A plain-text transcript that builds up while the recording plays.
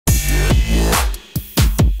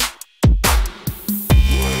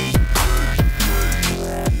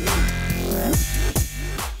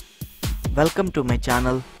Welcome to my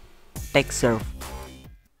channel TechServe.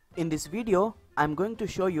 In this video I'm going to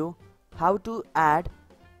show you how to add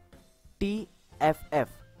TFF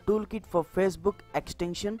Toolkit for Facebook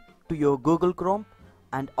extension to your Google Chrome,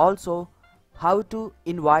 and also how to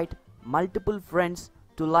invite multiple friends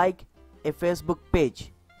to like a Facebook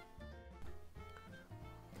page.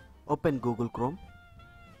 Open Google Chrome.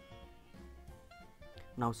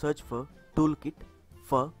 Now search for Toolkit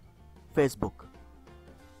for Facebook.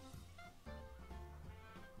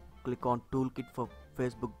 Click on Toolkit for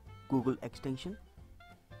Facebook Google extension.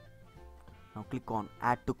 Now click on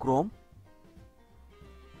Add to Chrome.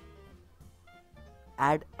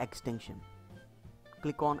 Add extension.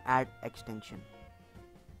 Click on Add extension.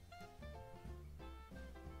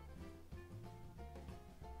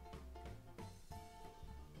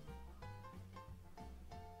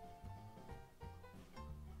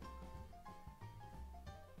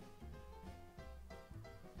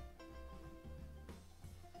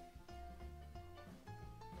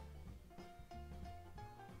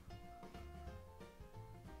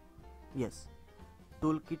 Yes,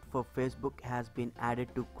 Toolkit for Facebook has been added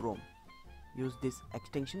to Chrome. Use this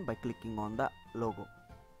extension by clicking on the logo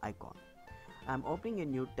icon. I'm opening a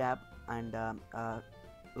new tab and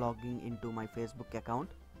logging into my Facebook account.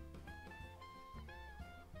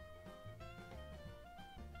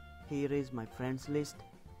 Here is my friends list.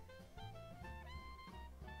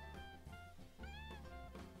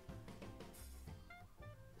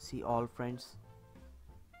 See all friends.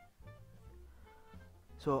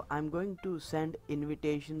 So I'm going to send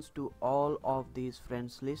invitations to all of these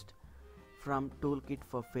friends list from Toolkit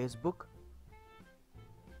for Facebook.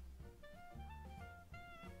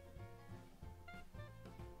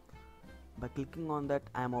 By clicking on that,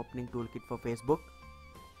 I am opening Toolkit for Facebook.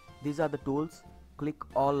 These are the tools. Click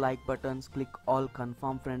all like buttons, click all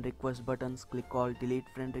confirm friend request buttons, click all delete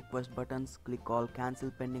friend request buttons, click all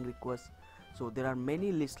cancel pending requests. So there are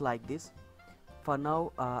many lists like this. For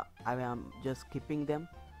now I am just skipping them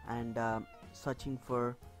and searching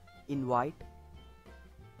for invite.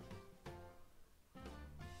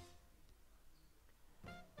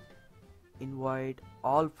 Invite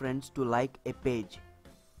all friends to like a page.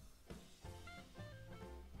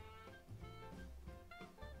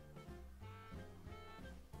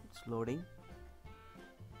 It's loading.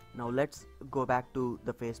 Now let's go back to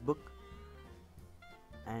the Facebook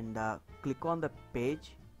and click on the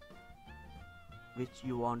page which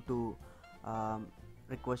you want to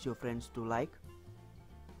request your friends to like,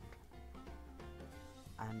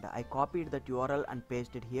 and I copied that URL and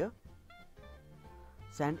pasted here.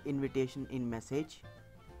 Send invitation in message.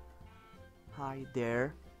 Hi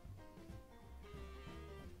there,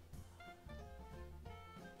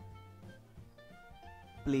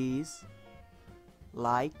 please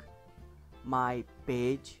like my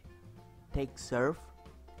page TechServe.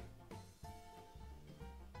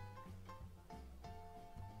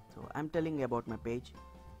 I'm telling about my page.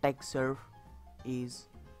 TechServe is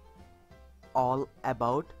all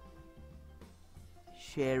about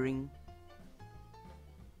sharing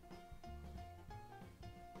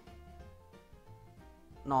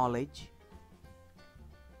knowledge,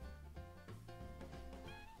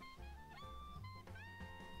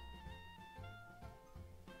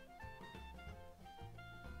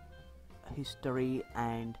 history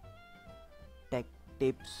and tech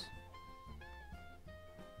tips,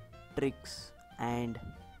 tricks and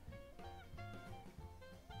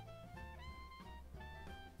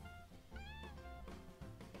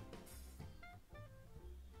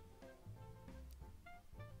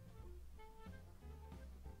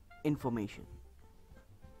information.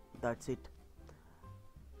 That's it.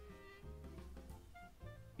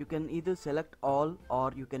 You can either select all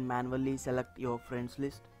or you can manually select your friends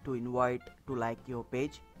list to invite to like your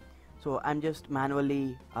page. So I'm just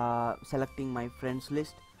manually selecting my friends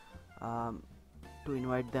list to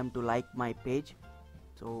invite them to like my page.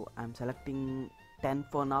 So I'm selecting 10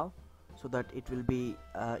 for now so that it will be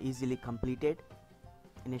easily completed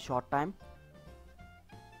in a short time.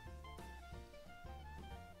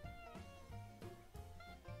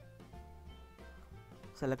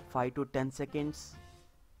 Select 5 to 10 seconds.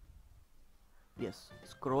 Yes,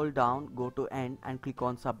 scroll down, go to end and click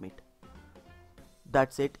on submit.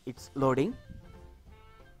 That's it, it's loading.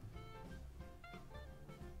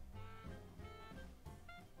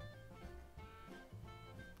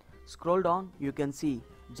 Scroll down, you can see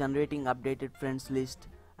generating updated friends list,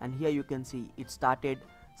 and here you can see it started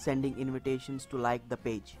sending invitations to like the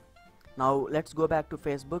page. Now let's go back to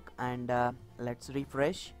Facebook and let's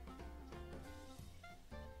refresh.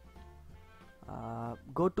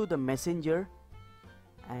 Go to the messenger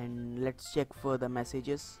and let's check for the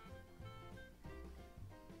messages.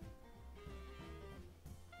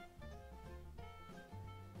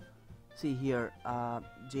 see here,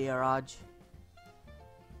 Jayaraj,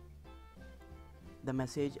 the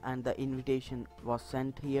message and the invitation was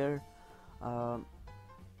sent here.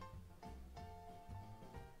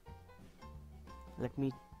 Let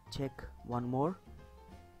me check one more.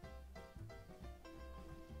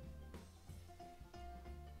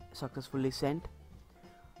 Successfully sent.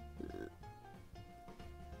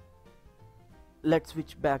 Let's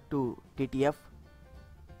switch back to TFF,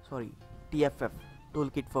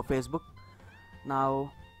 Toolkit for Facebook.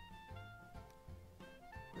 Now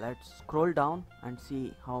let's scroll down and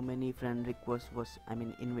see how many friend requests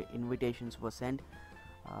invitations were sent.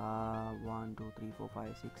 1 2 3 4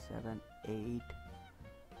 5 6 7 8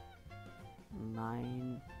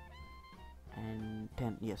 9 and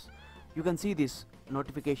 10. Yes, you can see this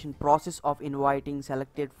notification process of inviting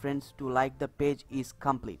selected friends to like the page is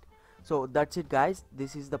complete. So that's it guys,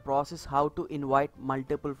 this is the process how to invite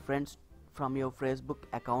multiple friends from your Facebook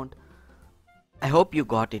account. I hope you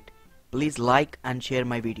got it. Please like and share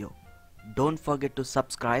my video. Don't forget to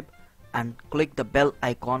subscribe and click the bell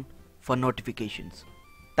icon for notifications.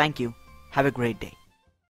 Thank you. Have a great day.